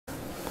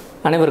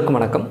அனைவருக்கும்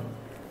வணக்கம்.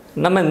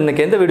 நம்ம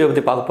இன்னைக்கு எந்த வீடியோ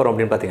பற்றி பார்க்க போகிறோம்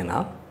அப்படின்னு பார்த்தீங்கன்னா,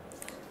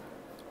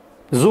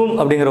 ஜூம்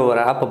அப்படிங்கிற ஒரு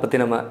ஆப்பை பற்றி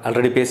நம்ம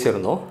ஆல்ரெடி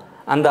பேசியிருந்தோம்.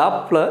 அந்த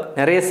ஆப்பில்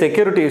நிறைய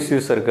செக்யூரிட்டி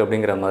இஷ்யூஸ் இருக்குது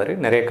அப்படிங்கிற மாதிரி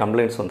நிறைய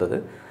கம்ப்ளைண்ட்ஸ் வந்தது.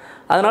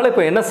 அதனால்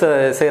இப்போ என்ன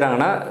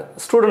செய்கிறாங்கன்னா,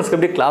 ஸ்டூடெண்ட்ஸ்க்கு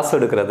எப்படி கிளாஸ்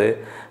எடுக்கிறது,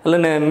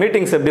 இல்லை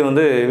மீட்டிங்ஸ்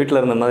எப்படி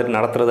வீட்டில் இருந்த மாதிரி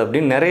நடத்துறது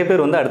அப்படின்னு நிறைய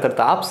பேர்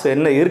அடுத்தடுத்த ஆப்ஸ்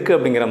என்ன இருக்குது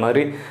அப்படிங்கிற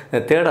மாதிரி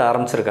தேட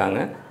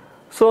ஆரம்பிச்சிருக்காங்க.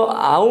 ஸோ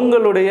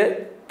அவங்களுடைய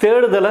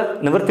தேடுதலை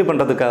நிவர்த்தி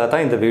பண்ணுறதுக்காக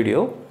தான் இந்த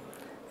வீடியோ.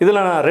 இதில்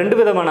நான் 2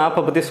 விதமான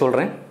ஆப்பை பற்றி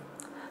சொல்கிறேன்.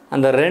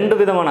 அந்த 2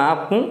 விதமான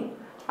ஆப்பும்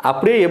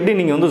அப்படியே எப்படி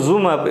நீங்கள்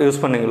ஜூம் ஆப் யூஸ்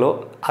பண்ணீங்களோ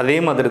அதே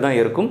மாதிரி தான்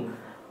இருக்கும்.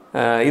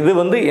 இது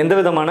எந்த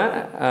விதமான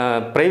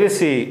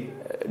ப்ரைவசி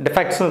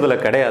டிஃபெக்ட்ஸும்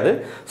இதில் கிடையாது.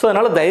 ஸோ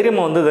அதனால்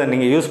தைரியமாக இதை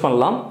நீங்கள் யூஸ்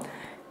பண்ணலாம்.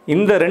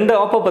 இந்த 2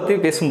 ஆப்பை பற்றி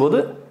பேசும்போது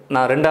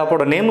நான் 2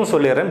 ஆப்போட நேமும்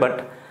சொல்லிடுறேன். பட்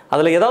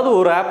அதில் ஏதாவது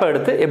ஒரு ஆப்பை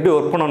எடுத்து எப்படி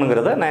ஒர்க்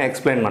பண்ணணுங்கிறத நான்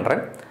எக்ஸ்பிளைன்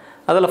பண்ணுறேன்.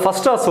 அதில்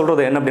ஃபஸ்ட்டாக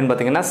சொல்கிறது என்ன அப்படின்னு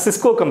பார்த்தீங்கன்னா,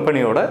 சிஸ்கோ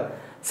கம்பெனியோட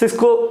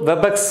சிஸ்கோ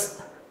வெப்எக்ஸ்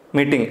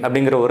மீட்டிங்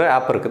அப்படிங்கிற ஒரு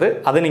ஆப் இருக்குது.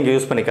 அதை நீங்கள்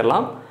யூஸ்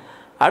பண்ணிக்கலாம்.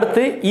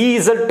 அடுத்து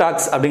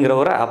ezTalk அப்படிங்கிற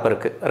ஒரு ஆப்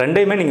இருக்குது.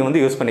 ரெண்டையுமே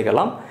நீங்கள் யூஸ்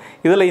பண்ணிக்கலாம்.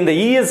 இதில் இந்த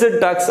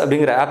ezTalk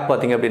அப்படிங்கிற ஆப்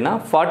பார்த்தீங்க அப்படின்னா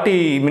 40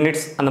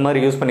 மினிட்ஸ் அந்த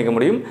மாதிரி யூஸ் பண்ணிக்க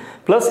முடியும்.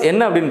 ப்ளஸ்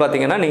என்ன அப்படின்னு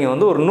பார்த்தீங்கன்னா,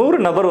 நீங்கள் ஒரு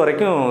 100 நபர்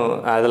வரைக்கும்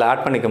அதில்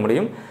ஆட் பண்ணிக்க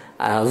முடியும்.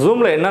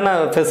 ஜூமில் என்னென்ன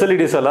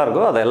ஃபெசிலிட்டிஸ் எல்லாம்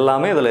இருக்கோ அது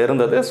எல்லாமே இதில்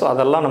இருந்தது. ஸோ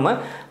அதெல்லாம்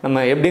நம்ம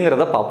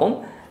எப்படிங்கிறத பார்ப்போம்.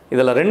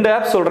 இதில் 2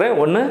 ஆப் சொல்கிறேன்.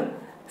 ஒன்று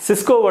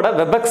சிஸ்கோவோட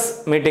வெப்எக்ஸ்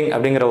மீட்டிங்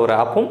அப்படிங்கிற ஒரு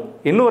ஆப்பும்,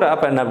 இன்னொரு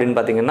ஆப் என்ன அப்படின்னு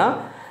பார்த்தீங்கன்னா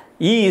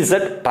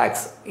ezTalk.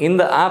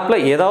 இந்த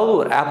ஆப்பில் ஏதாவது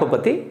ஒரு ஆப்பை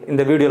பற்றி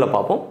இந்த வீடியோவில்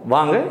பார்ப்போம்.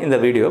 வாங்க இந்த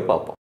வீடியோவை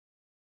பார்ப்போம்.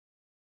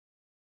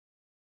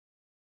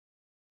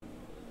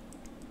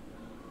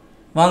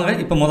 வாங்க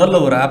இப்போ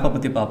முதல்ல ஒரு ஆப்பை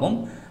பற்றி பார்ப்போம்.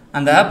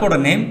 அந்த ஆப்போட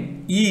நேம்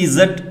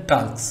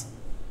ezTalk.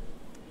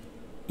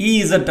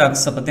 ezTalk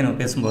பற்றி நம்ம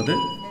பேசும்போது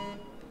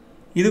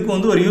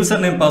இதுக்கு ஒரு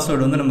யூசர் நேம்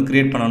பாஸ்வேர்டு நம்ம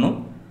க்ரியேட் பண்ணணும்.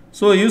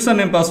 ஸோ யூசர்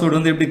நேம்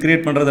பாஸ்வேர்டு எப்படி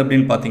க்ரியேட் பண்ணுறது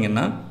அப்படின்னு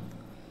பார்த்தீங்கன்னா,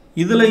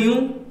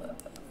 இதுலேயும்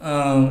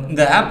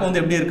இந்த ஆப்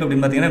எப்படி இருக்குது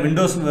அப்படின்னு பார்த்தீங்கன்னா,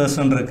 விண்டோஸ்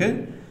வெர்ஷன் இருக்குது,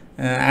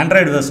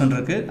 ஆண்ட்ராய்டு வெர்ஷன்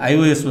இருக்குது,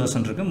 iOS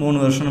வெர்ஷன் இருக்குது,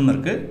 3 வெர்ஷனும்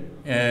இருக்குது.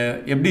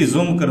 எப்படி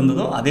ஜூமுக்கு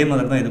இருந்ததோ அதே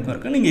மாதிரி தான் இதுக்கும்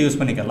இருக்குது. நீங்கள் யூஸ்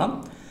பண்ணிக்கலாம்.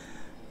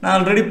 நான்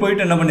ஆல்ரெடி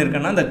போயிட்டு என்ன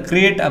பண்ணியிருக்கேன்னா, இந்த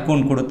க்ரியேட்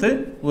அக்கௌண்ட் கொடுத்து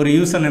ஒரு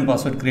யூசர் நேம்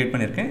பாஸ்வேர்ட் க்ரியேட்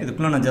பண்ணியிருக்கேன்.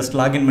 இதுக்குள்ளே நான் ஜஸ்ட்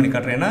லாகின் பண்ணி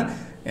காட்டுறேன். ஏன்னா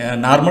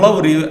நார்மலாக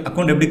ஒரு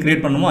அக்கௌண்ட் எப்படி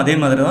க்ரியேட் பண்ணணுமோ அதே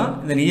மாதிரி தான்.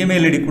 இந்த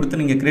இமெயில் ஐடி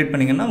கொடுத்து நீங்கள் க்ரியேட்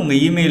பண்ணிங்கன்னா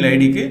உங்கள் இமெயில்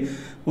ஐடிக்கு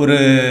ஒரு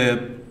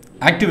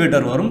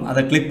ஆக்டிவேட்டர் வரும்.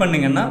 அதை கிளிக்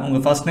பண்ணிங்கன்னா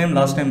உங்கள் first name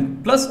last name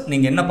plus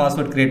நீங்கள் என்ன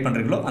பாஸ்வேர்ட் க்ரியேட்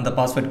பண்ணுறீங்களோ அந்த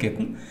பாஸ்வேர்ட்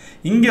கேட்கும்.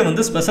 இங்கே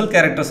ஸ்பெஷல்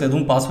கேரக்டர்ஸ்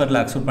எதுவும் பாஸ்வேர்டில்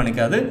அக்செப்ட்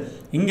பண்ணிக்காது.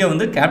 இங்கே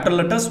capital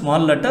letter,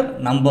 small letter,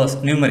 numbers,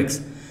 நியூமெரிக்ஸ்.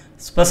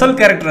 Special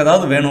character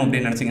ஏதாவது வேணும்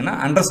அப்படின்னு நினச்சிங்கன்னா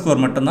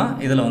அண்டர்ஸ்கோர் மட்டும்தான்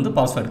இதில்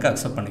பாஸ்வேர்டுக்கு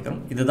அக்செப்ட் பண்ணிக்கிறோம்.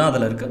 இதுதான்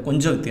அதில் இருக்க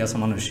கொஞ்சம்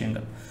வித்தியாசமான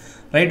விஷயங்கள்.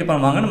 ரைட்,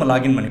 இப்போ வாங்க நம்ம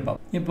லாகின் பண்ணி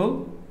பார்ப்போம். இப்போது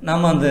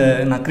நாம்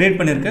நான் க்ரியேட்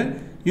பண்ணியிருக்க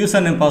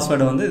யூசர் நேம்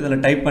பாஸ்வேர்டை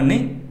இதில் டைப் பண்ணி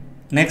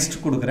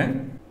நெக்ஸ்ட் கொடுக்குறேன்.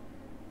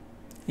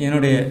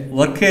 என்னுடைய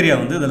ஒர்க் ஏரியா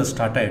இதில்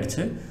ஸ்டார்ட்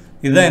ஆகிடுச்சு.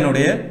 இதுதான்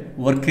என்னுடைய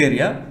ஒர்க்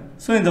ஏரியா.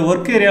 ஸோ இந்த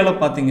ஒர்க் ஏரியாவில்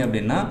பார்த்தீங்க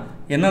அப்படின்னா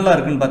என்னெல்லாம்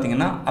இருக்குதுன்னு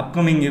பார்த்தீங்கன்னா,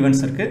 அப்கமிங்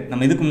ஈவெண்ட்ஸ் இருக்குது.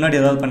 நம்ம இதுக்கு முன்னாடி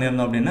ஏதாவது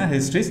பண்ணியிருந்தோம் அப்படின்னா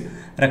ஹிஸ்ட்ரிஸ்,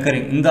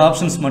 ரெக்கரிங், இந்த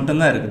ஆப்ஷன்ஸ்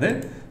மட்டும்தான் இருக்குது.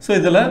 ஸோ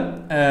இதில்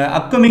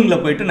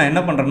அப்கமிங்கில் போயிட்டு நான்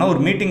என்ன பண்ணுறேன்னா,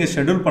 ஒரு மீட்டிங்கை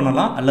ஷெட்யூல்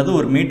பண்ணலாம் அல்லது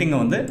ஒரு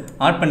மீட்டிங்கை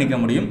ஆட் பண்ணிக்க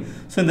முடியும்.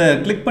 ஸோ இந்த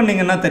கிளிக்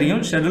பண்ணிங்கன்னா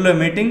தெரியும், schedule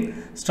meeting,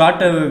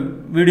 start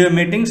video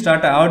meeting,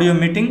 start audio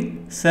meeting,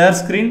 share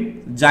screen,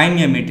 join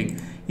ஏ மீட்டிங்.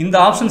 இந்த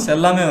ஆப்ஷன்ஸ்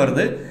எல்லாமே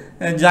வருது.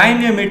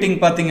 ஜாயின் ஏ மீட்டிங்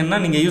பார்த்தீங்கன்னா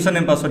நீங்கள் யூசர்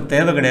நேம் பாஸ்வேர்ட்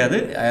தேவை கிடையாது.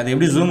 அது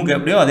எப்படி ஜூமுக்கு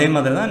எப்படியோ அதே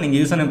மாதிரி தான். நீங்கள்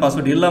யூசர் நேம்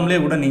பாஸ்வேர்ட் இல்லாமலே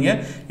கூட நீங்கள்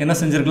என்ன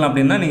செஞ்சுருக்கலாம்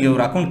அப்படின்னா, நீங்கள்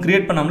ஒரு அக்கௌண்ட்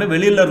க்ரியேட் பண்ணாமலே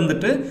வெளியில்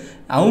இருந்துட்டு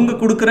அவங்க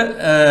கொடுக்குற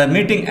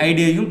மீட்டிங்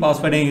ஐடியையும்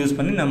பாஸ்வேர்டையும் யூஸ்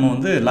பண்ணி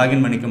நம்ம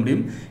லாகின் பண்ணிக்க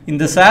முடியும்.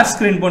 இந்த ஷேர்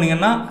ஸ்க்ரீன்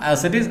போனீங்கன்னா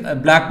as it is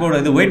black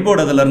board, இது ஒயிட்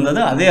போர்டு அதில்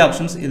இருந்தது, அதே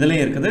ஆப்ஷன்ஸ்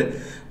இதுலேயும் இருக்குது.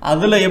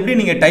 அதில் எப்படி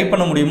நீங்கள் டைப்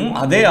பண்ண முடியுமோ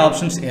அதே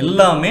ஆப்ஷன்ஸ்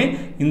எல்லாமே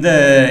இந்த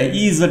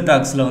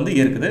ezTalk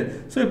இருக்குது.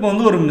 ஸோ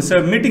இப்போ ஒரு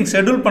மீட்டிங்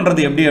ஷெட்யூல்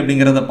பண்ணுறது எப்படி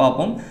அப்படிங்கிறத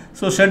பார்ப்போம்.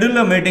 ஸோ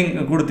ஷெட்யூலில் மீட்டிங்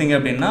கொடுத்தீங்க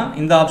அப்படின்னா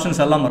இந்த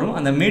ஆப்ஷன்ஸ் எல்லாம் வரும்.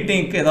 அந்த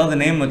மீட்டிங்க்கு ஏதாவது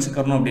நேம்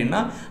வச்சுக்கணும்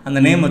அப்படின்னா அந்த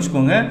நேம்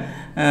வச்சுக்கோங்க.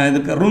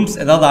 இதுக்கு ரூம்ஸ்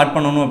ஏதாவது ஆட்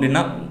பண்ணணும்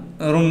அப்படின்னா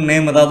ரூம்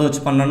நேம் ஏதாவது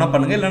வச்சு பண்ணணும்னா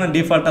பண்ணுங்கள், இல்லைன்னா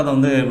டிஃபால்ட்டாக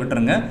அதை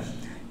விட்டுருங்க.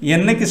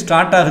 என்னைக்கு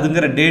ஸ்டார்ட்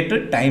ஆகுதுங்கிற டேட்டு,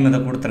 டைம் இதை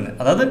கொடுத்துருங்க.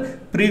 அதாவது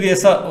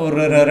ப்ரீவியஸாக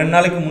ஒரு 2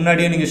 நாளைக்கு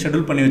முன்னாடியே நீங்கள்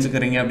ஷெட்யூல் பண்ணி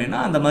வச்சுக்கிறீங்க அப்படின்னா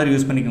அந்த மாதிரி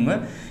யூஸ் பண்ணிக்கோங்க.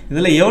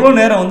 இதில் எவ்வளோ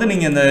நேரம்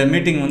நீங்கள் இந்த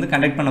மீட்டிங்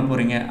கண்டக்ட் பண்ண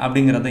போகிறீங்க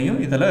அப்படிங்கிறதையும்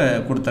இதில்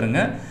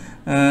கொடுத்துருங்க.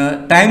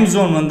 டைம்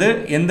ஜோன்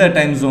எந்த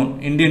time zone,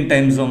 Indian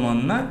time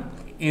ஜோன்னா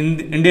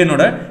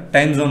இந்தியனோட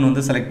time zone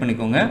select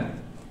பண்ணிக்கோங்க.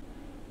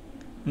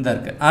 இந்த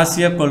இருக்குது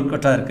ஆசியா,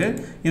 கொல்கட்டா இருக்குது.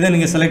 இதை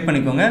நீங்கள் செலக்ட்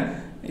பண்ணிக்கோங்க.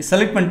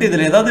 செலக்ட் பண்ணிட்டு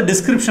இதில் ஏதாவது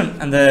டிஸ்கிரிப்ஷன்,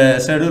 அந்த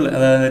ஷெட்யூல்,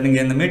 அதாவது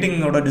நீங்கள் இந்த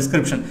மீட்டிங்கோட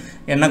டிஸ்கிரிப்ஷன்,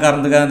 என்ன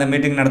காரணத்துக்காக அந்த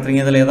மீட்டிங்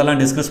நடத்துகிறீங்க, இதில் எதெல்லாம்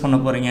டிஸ்கஸ் பண்ண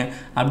போகிறீங்க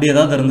அப்படி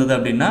ஏதாவது இருந்தது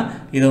அப்படின்னா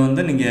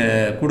இதை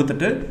நீங்கள்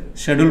கொடுத்துட்டு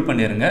ஷெட்யூல்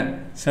பண்ணிடுங்க.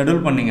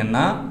 ஷெட்யூல்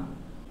பண்ணிங்கன்னா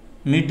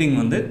மீட்டிங்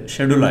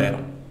ஷெட்யூல்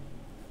ஆயிரும்.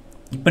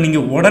 இப்போ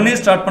நீங்கள் உடனே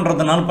ஸ்டார்ட்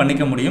பண்ணுறதுனால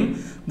பண்ணிக்க முடியும்.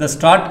 இந்த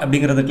ஸ்டார்ட்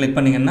அப்படிங்கிறத கிளிக்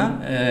பண்ணிங்கன்னா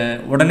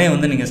உடனே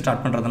நீங்கள்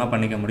ஸ்டார்ட் பண்ணுறதுனா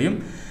பண்ணிக்க முடியும்.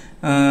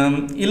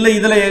 இல்லை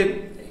இதில்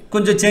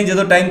கொஞ்சம் சேஞ்ச்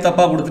ஏதோ டைம்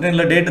தப்பாக கொடுத்துட்டேன்,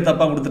 இல்லை டேட்டு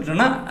தப்பாக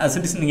கொடுத்துட்டேன்னா அஸ்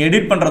இட் இஸ் நீங்கள்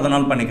எடிட்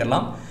பண்ணுறதுனால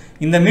பண்ணிக்கலாம்.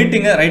 இந்த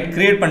மீட்டிங்கை ரைட்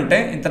கிரியேட்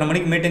பண்ணிட்டேன், இத்தனை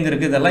மணிக்கு மீட்டிங்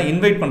இருக்குது, இதெல்லாம்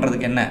இன்வைட்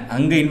பண்ணுறதுக்கு என்ன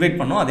அங்கே இன்வைட்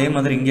பண்ணோம். அதே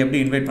மாதிரி இங்கே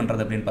எப்படி இன்வைட்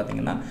பண்ணுறது அப்படின்னு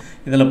பார்த்தீங்கன்னா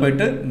இதில்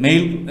போய்ட்டு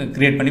மெயில்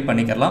கிரியேட்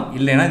பண்ணிக்கலாம்.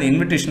 இல்லைன்னா இந்த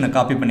இன்விடேஷனை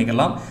காப்பி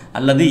பண்ணிக்கலாம்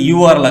அல்லது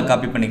யூஆர்எல்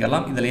காப்பி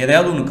பண்ணிக்கலாம். இதில்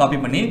எதையாவது ஒன்று காப்பி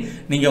பண்ணி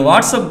நீங்கள்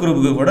வாட்ஸ்அப்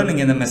குரூப்புக்கு கூட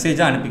நீங்கள் இந்த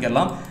மெசேஜாக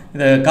அனுப்பிக்கலாம்.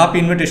 இதை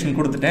காப்பி இன்விடேஷன்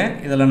கொடுத்துட்டேன்.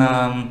 இதில்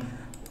நான்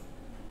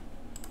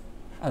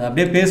அதை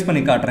அப்படியே பேஸ்ட்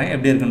பண்ணி காட்டுறேன்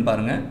எப்படி இருக்குன்னு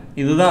பாருங்கள்.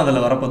 இதுதான்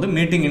அதில் வரப்போகுது.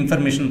 மீட்டிங்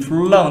இன்ஃபர்மேஷன்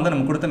ஃபுல்லாக வந்து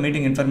நம்ம கொடுத்த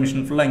மீட்டிங்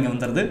இன்ஃபர்மேஷன் ஃபுல்லாக இங்கே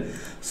வந்துடுது.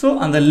 ஸோ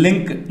அந்த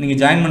லிங்க் நீங்கள்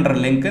ஜாயின் பண்ணுற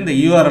லிங்க் இந்த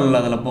யூஆர்எல்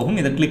அதில் போகும்.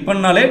 இதை கிளிக்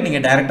பண்ணாலே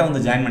நீங்கள் டேரெக்டாக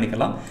வந்து ஜாயின்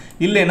பண்ணிக்கலாம்.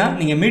 இல்லைனா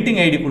நீங்கள் மீட்டிங்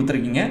ஐடி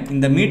கொடுத்துருக்கீங்க,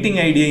 இந்த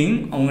மீட்டிங் ஐடியையும்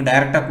அவங்க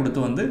டேரெக்டாக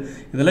கொடுத்து வந்து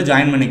இதில்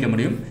ஜாயின் பண்ணிக்க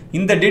முடியும்.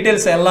 இந்த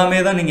டீட்டெயில்ஸ்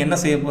எல்லாமே தான் நீங்கள் என்ன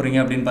செய்ய போகிறீங்க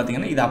அப்படின்னு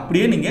பார்த்தீங்கன்னா இது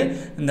அப்படியே நீங்கள்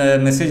இந்த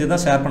மெசேஜை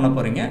தான் ஷேர் பண்ண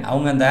போகிறீங்க.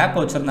 அவங்க அந்த ஆப்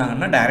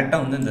வச்சுருந்தாங்கன்னா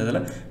டேரெக்டாக வந்து இந்த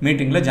இதில்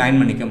மீட்டிங்கில்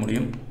ஜாயின் பண்ணிக்க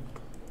முடியும்.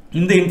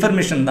 இந்த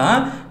இன்ஃபர்மேஷன் தான்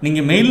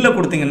நீங்கள் மெயிலில்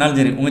கொடுத்தீங்கன்னாலும்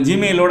சரி, உங்கள்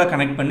ஜிமெயிலோட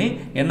கனெக்ட் பண்ணி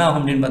என்ன ஆகும்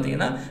அப்படின்னு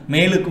பார்த்தீங்கன்னா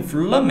மெயிலுக்கு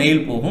ஃபுல்லாக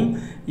மெயில் போகும்.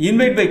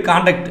 இன்வைட் பை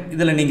காண்டாக்ட்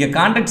இதில் நீங்கள்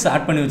காண்டாக்ட்ஸ்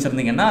ஆட் பண்ணி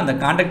வச்சுருந்தீங்கன்னா அந்த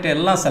காண்டாக்டை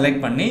எல்லாம்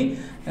செலக்ட் பண்ணி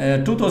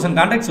 2000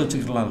 காண்டாக்ட்ஸ்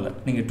வச்சுக்கலாம். அதில்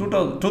நீங்கள்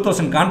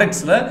 2000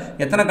 காண்டாக்ட்ஸில்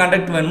எத்தனை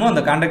காண்டாக்ட் வேணுமோ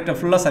அந்த காண்டாக்டை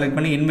ஃபுல்லாக செலக்ட்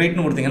பண்ணி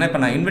இன்வைட்னு கொடுத்தீங்கன்னா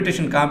இப்போ நான்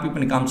இன்விடேஷன் காப்பி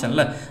பண்ணி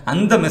காமிச்சேன்ல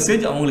அந்த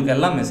மெசேஜ் அவங்களுக்கு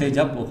எல்லாம்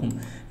மெசேஜாக போகும்.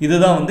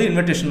 இதுதான் வந்து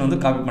இன்விடேஷன் வந்து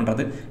காப்பி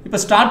பண்ணுறது. இப்போ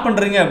ஸ்டார்ட்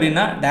பண்ணுறீங்க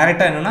அப்படின்னா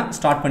டேரெக்டாக என்னென்னா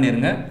ஸ்டார்ட்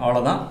பண்ணிடுங்க,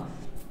 அவ்வளோதான்.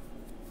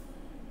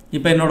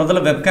 இப்போ என்னோட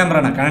இதில் வெப் கேமரா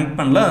நான் கனெக்ட்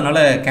பண்ணல, அதனால்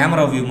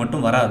கேமரா வியூ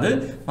மட்டும் வராது.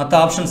 மற்ற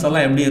ஆப்ஷன்ஸ்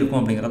எல்லாம் எப்படி இருக்கும்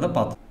அப்படிங்கிறத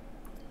பார்த்தோம்.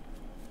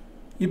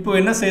 இப்போ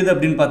என்ன செய்யுது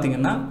அப்படின்னு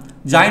பார்த்தீங்கன்னா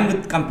ஜாயின்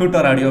வித்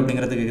கம்ப்யூட்டர் ஆடியோ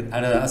அப்படிங்கிறதுக்கு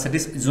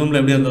அசட்டிஸ் ஜூமில்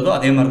எப்படி இருந்ததோ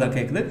அதே மாதிரி தான்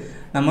கேட்குது.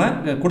 நம்ம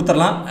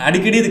கொடுத்துடலாம்.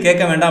 அடிக்கடி இது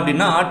கேட்க வேண்டாம்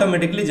அப்படின்னா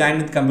ஆட்டோமேட்டிக்கலி ஜாயின்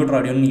வித் கம்ப்யூட்டர்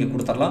ஆடியோன்னு நீங்கள்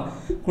கொடுத்துடலாம்.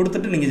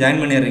 கொடுத்துட்டு நீங்கள்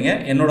ஜாயின் பண்ணிடுறீங்க.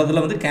 என்னோட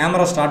இதில் வந்து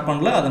கேமரா ஸ்டார்ட்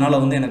பண்ணல,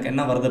 அதனால் வந்து எனக்கு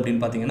என்ன வருது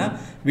அப்படின்னு பார்த்தீங்கன்னா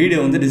வீடியோ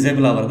வந்து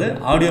டிசேபிளாக வருது.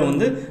 ஆடியோ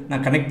வந்து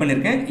நான் கனெக்ட்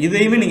பண்ணியிருக்கேன்.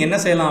 இதையுமே நீங்கள் என்ன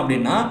செய்யலாம்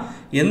அப்படின்னா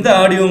எந்த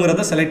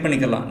ஆடியோங்கிறத செலக்ட்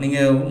பண்ணிக்கலாம்.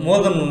 நீங்கள்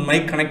மோர் தென்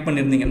மைக் கனெக்ட்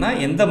பண்ணியிருந்தீங்கன்னா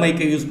எந்த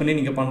மைக்கை யூஸ் பண்ணி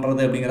நீங்கள்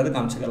பண்ணுறது அப்படிங்கிறத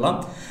காமிச்சிக்கலாம்.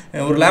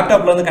 ஒரு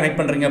லேப்டாப்பில் வந்து கனெக்ட்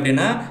பண்ணுறீங்க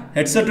அப்படின்னா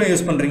ஹெட்செட்டும்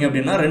யூஸ் பண்ணுறீங்க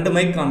அப்படின்னா 2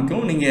 மைக்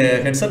காமிக்கும். நீங்கள்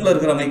ஹெட்செட்டில்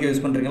இருக்கிற மைக்கை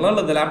யூஸ் பண்ணுறீங்களா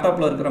அல்லது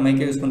லேப்டாப்பில் இருக்கிற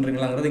மைக்கை யூஸ்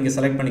பண்ணுறீங்களாங்கிறது இங்கே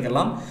செலக்ட்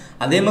பண்ணிக்கலாம்.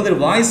 அதே மாதிரி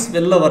வாய்ஸ்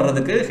வெளில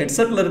வர்றதுக்கு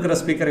ஹெட்செட்டில் இருக்கிற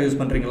ஸ்பீக்கரை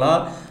யூஸ் பண்ணுறீங்களா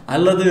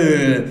அல்லது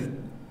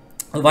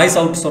வாய்ஸ்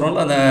அவுட்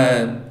சொல்கிறோம்ல அந்த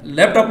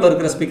லேப்டாப்பில்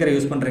இருக்கிற ஸ்பீக்கரை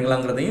யூஸ்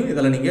பண்ணுறீங்களாங்கிறதையும்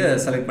இதில்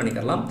நீங்கள் செலக்ட்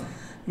பண்ணிக்கலாம்.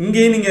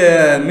 இங்கேயும்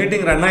நீங்கள்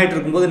மீட்டிங் ரன் ஆகிட்டு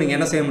இருக்கும்போது நீங்கள்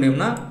என்ன செய்ய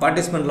முடியும்னா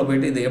பார்ட்டிசிபெண்ட்டில்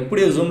போய்ட்டு இது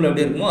எப்படி ஜூமில்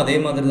எப்படி இருக்குமோ அதே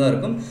மாதிரி தான்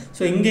இருக்கும்.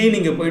 ஸோ இங்கேயும்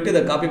நீங்கள் போய்ட்டு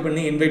இதை காப்பி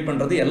பண்ணி இன்வைட்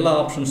பண்ணுறது எல்லா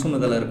ஆப்ஷன்ஸும்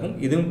இதில் இருக்கும்.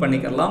 இதுவும்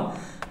பண்ணிக்கலாம்,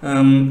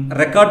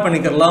 ரெக்கார்ட்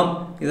பண்ணிக்கலாம்.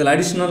 இதில்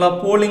அடிஷ்னலாக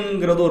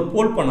போலிங்கிறது ஒரு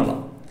போல்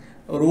பண்ணலாம்.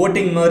 ஒரு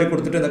ஓட்டிங் மாதிரி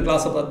கொடுத்துட்டு இந்த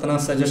கிளாஸை பற்றின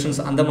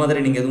சஜஷன்ஸ் அந்த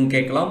மாதிரி நீங்கள் எதுவும்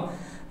கேட்கலாம்.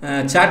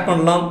 சேட்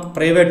பண்ணலாம்,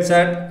 ப்ரைவேட்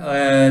சேட்,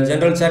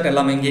 ஜென்ரல் சேட்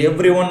எல்லாமே. இங்கே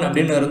எவ்ரி1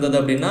 அப்படின்னு இருந்தது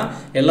அப்படின்னா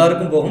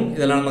எல்லாருக்கும் போகும்.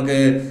 இதில் நமக்கு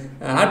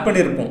ஆட்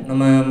பண்ணியிருப்போம்.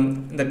 நம்ம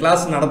இந்த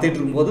கிளாஸ் நடத்திட்டு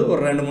இருக்கும்போது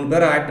ஒரு 2-3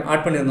 பேரை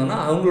ஆட் பண்ணியிருந்தோம்னா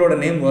அவங்களோட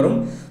நேம் வரும்.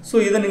 ஸோ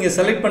இதை நீங்கள்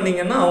செலக்ட்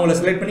பண்ணிங்கன்னா அவங்கள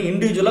செலக்ட் பண்ணி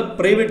இண்டிவிஜுவலாக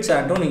ப்ரைவேட்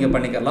சேட்டும் நீங்கள்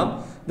பண்ணிக்கலாம்.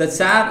 இந்த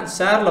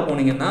ஷேரில்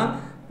போனீங்கன்னா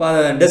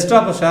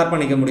டெஸ்க்டாப்பை ஷேர்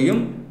பண்ணிக்க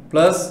முடியும்.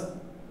 ப்ளஸ்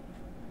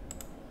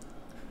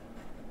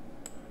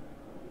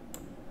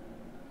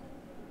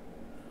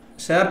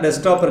ஷேர்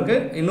டெஸ்க்டாப்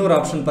இருக்குது. இன்னொரு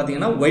ஆப்ஷன்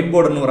பார்த்தீங்கன்னா ஒயிட்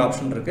போர்டுன்னு ஒரு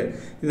ஆப்ஷன் இருக்குது.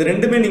 இது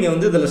ரெண்டுமே நீங்கள்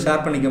வந்து இதில்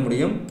ஷேர் பண்ணிக்க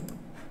முடியும்.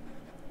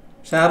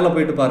 ஷேரில்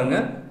போயிட்டு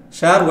பாருங்கள்,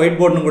 ஷேர் ஒயிட்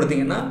போர்டுன்னு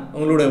கொடுத்தீங்கன்னா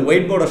உங்களுடைய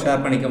ஒயிட் போர்டை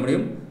ஷேர் பண்ணிக்க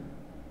முடியும்.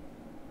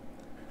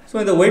 ஸோ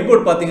இந்த ஒயிட்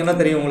போர்டு பார்த்தீங்கன்னா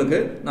தெரியும்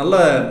உங்களுக்கு, நல்ல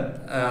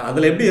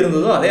அதில் எப்படி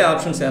இருந்ததோ அதே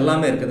ஆப்ஷன்ஸ்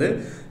எல்லாமே இருக்குது.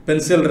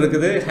 பென்சில்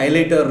இருக்குது,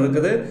 ஹைலைட்டர்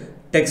இருக்குது,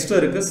 டெக்ஸ்ட்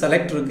இருக்குது,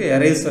 செலக்ட் இருக்குது,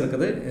 எரேஸ்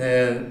இருக்குது,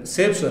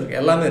 ஷேப்ஸ் இருக்குது,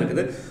 எல்லாமே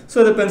இருக்குது. ஸோ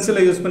இதை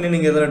பென்சிலை யூஸ் பண்ணி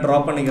நீங்கள் இதில் ட்ரா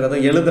பண்ணிக்கிறத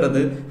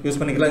எழுதுறது யூஸ்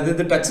பண்ணிக்கலாம்.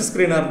 இது டச்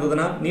ஸ்க்ரீனாக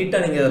இருந்ததுன்னா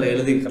நீட்டாக நீங்கள் அதில்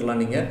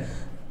எழுதிக்கலாம். நீங்கள்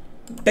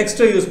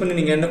டெக்ஸ்ட்டை யூஸ் பண்ணி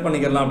நீங்கள் என்ன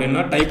பண்ணிக்கலாம்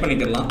அப்படின்னா டைப்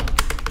பண்ணிக்கலாம்.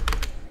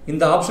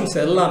 இந்த ஆப்ஷன்ஸ்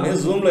எல்லாமே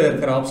ஜூமில்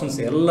இருக்கிற ஆப்ஷன்ஸ்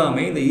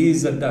எல்லாமே இந்த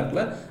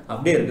ezTalkல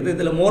அப்படியே இருக்குது.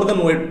 இதில் மோர் தென்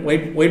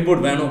ஒயிட்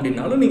போர்டு வேணும்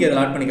அப்படின்னாலும் நீங்கள் இதில்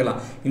ஆட் பண்ணிக்கலாம்.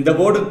 இந்த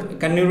போர்டு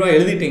கன்டினியூவாக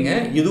எழுதிட்டீங்க,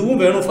 இதுவும்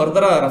வேணும்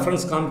ஃபர்தராக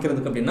ரெஃபரன்ஸ்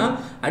காமிக்கிறதுக்கு அப்படின்னா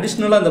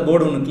அடிஷ்னலாக இந்த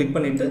போர்டு ஒன்று கிளிக்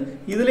பண்ணிவிட்டு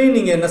இதுலேயும்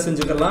நீங்கள் என்ன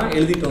செஞ்சுக்கலாம்,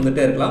 எழுதிட்டு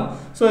வந்துகிட்டே இருக்கலாம்.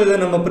 ஸோ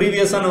இது நம்ம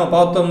ப்ரீவியஸாக நம்ம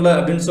பார்த்தோம்ல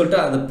அப்படின்னு சொல்லிட்டு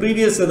அது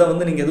ப்ரீவியஸ் இதை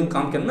வந்து நீங்கள் எதுவும்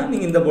காமிக்கணும்னா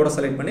நீங்கள் இந்த போர்டை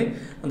செலக்ட் பண்ணி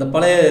அந்த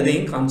பழைய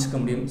இதையும் காமிச்சிக்க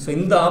முடியும். ஸோ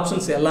இந்த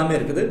ஆப்ஷன்ஸ் எல்லாமே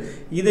இருக்குது.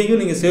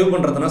 இதையும் நீங்கள் சேவ்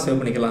பண்ணுறதுனா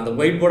சேவ் பண்ணிக்கலாம். அந்த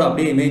ஒயிட் போர்டு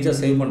அப்படியே இமேஜாக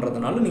சேவ்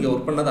பண்ணுறதுனால நீங்கள்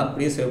ஒர்க் பண்ணதை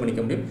அப்படியே சேவ்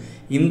பண்ணிக்க முடியும்.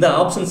 இந்த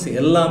ஆப்ஷன்ஸ்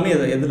எல்லாமே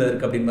எதில்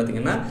இருக்குது அப்படின்னு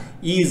பார்த்தீங்கன்னா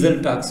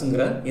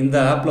ezTalkங்கிற இந்த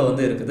ஆப்பில்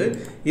வந்து இருக்குது.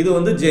 இது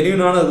வந்து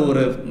ஜென்யூனான அது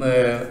ஒரு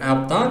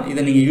ஆப் தான்.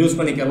 இதை நீங்கள் யூஸ்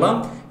பண்ணிக்கலாம்.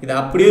 இது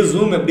அப்படியே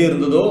ஜூம் எப்படி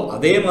இருந்ததோ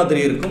அதே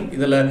மாதிரி இருக்கும்.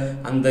 இதில்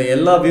அந்த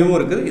எல்லா வியூவும்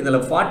இருக்குது.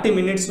 இதில் 40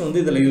 மினிட்ஸ்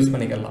வந்து இதில் யூஸ்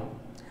பண்ணிக்கலாம்.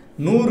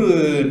 100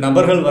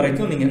 நபர்கள்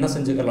வரைக்கும் நீங்கள் என்ன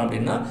செஞ்சுக்கலாம்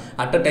அப்படின்னா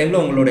அட் அ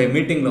டைமில் உங்களுடைய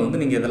மீட்டிங்கில்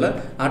வந்து நீங்கள் இதில்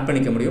ஆட்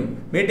பண்ணிக்க முடியும்.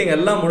 மீட்டிங்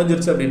எல்லாம்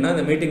முடிஞ்சிருச்சு அப்படின்னா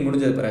இந்த மீட்டிங்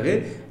முடிஞ்சது பிறகு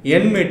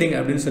எண்ட் மீட்டிங்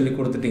அப்படின்னு சொல்லி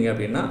கொடுத்துட்டீங்க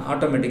அப்படின்னா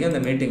ஆட்டோமேட்டிக்காக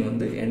இந்த மீட்டிங்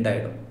வந்து எண்ட்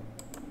ஆகிடும்.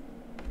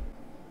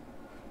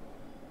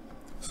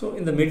 ஸோ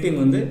இந்த மீட்டிங்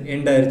வந்து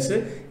எண்ட் ஆயிடுச்சு.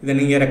 இதை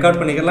நீங்கள் ரெக்கார்ட்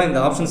பண்ணிக்கலாம். இந்த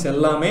ஆப்ஷன்ஸ்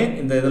எல்லாமே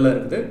இந்த இதில்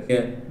இருக்குது.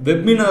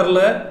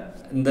 வெபினாரில்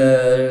இந்த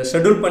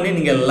ஷெட்யூல் பண்ணி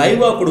நீங்கள்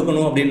லைவாக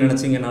கொடுக்கணும் அப்படின்னு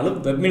நினச்சிங்கனாலும்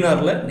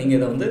வெபினாரில் நீங்கள்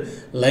இதை வந்து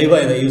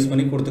லைவாக இதை யூஸ்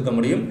பண்ணி கொடுத்துக்க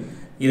முடியும்.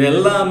 இது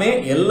எல்லாமே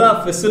எல்லா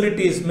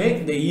ஃபெசிலிட்டிஸுமே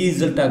இந்த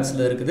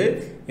ezTalkஸில் இருக்குது.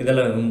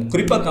 இதில்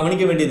குறிப்பாக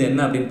கவனிக்க வேண்டியது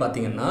என்ன அப்படின்னு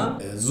பார்த்தீங்கன்னா,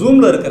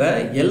 ஜூமில் இருக்கிற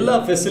எல்லா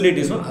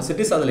ஃபெசிலிட்டிஸும்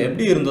அசிட்டிஸ் அதில்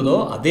எப்படி இருந்ததோ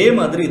அதே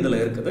மாதிரி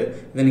இதில் இருக்குது.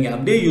 இதை நீங்கள்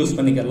அப்படியே யூஸ்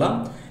பண்ணிக்கலாம்.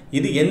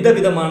 இது எந்த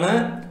விதமான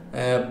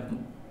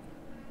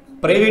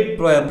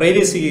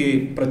ப்ரைவேசி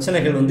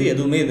பிரச்சனைகள் வந்து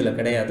எதுவுமே இதில்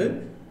கிடையாது.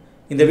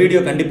 இந்த வீடியோ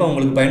கண்டிப்பாக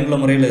உங்களுக்கு பயனுள்ள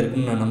முறையில்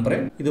இருக்கும்னு நான்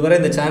நம்புகிறேன். இதுவரை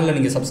இந்த சேனலை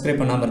நீங்கள்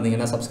சப்ஸ்கிரைப் பண்ணாமல்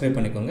இருந்தீங்கன்னா சப்ஸ்கிரைப்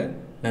பண்ணிக்கோங்க.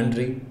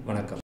 நன்றி, வணக்கம்.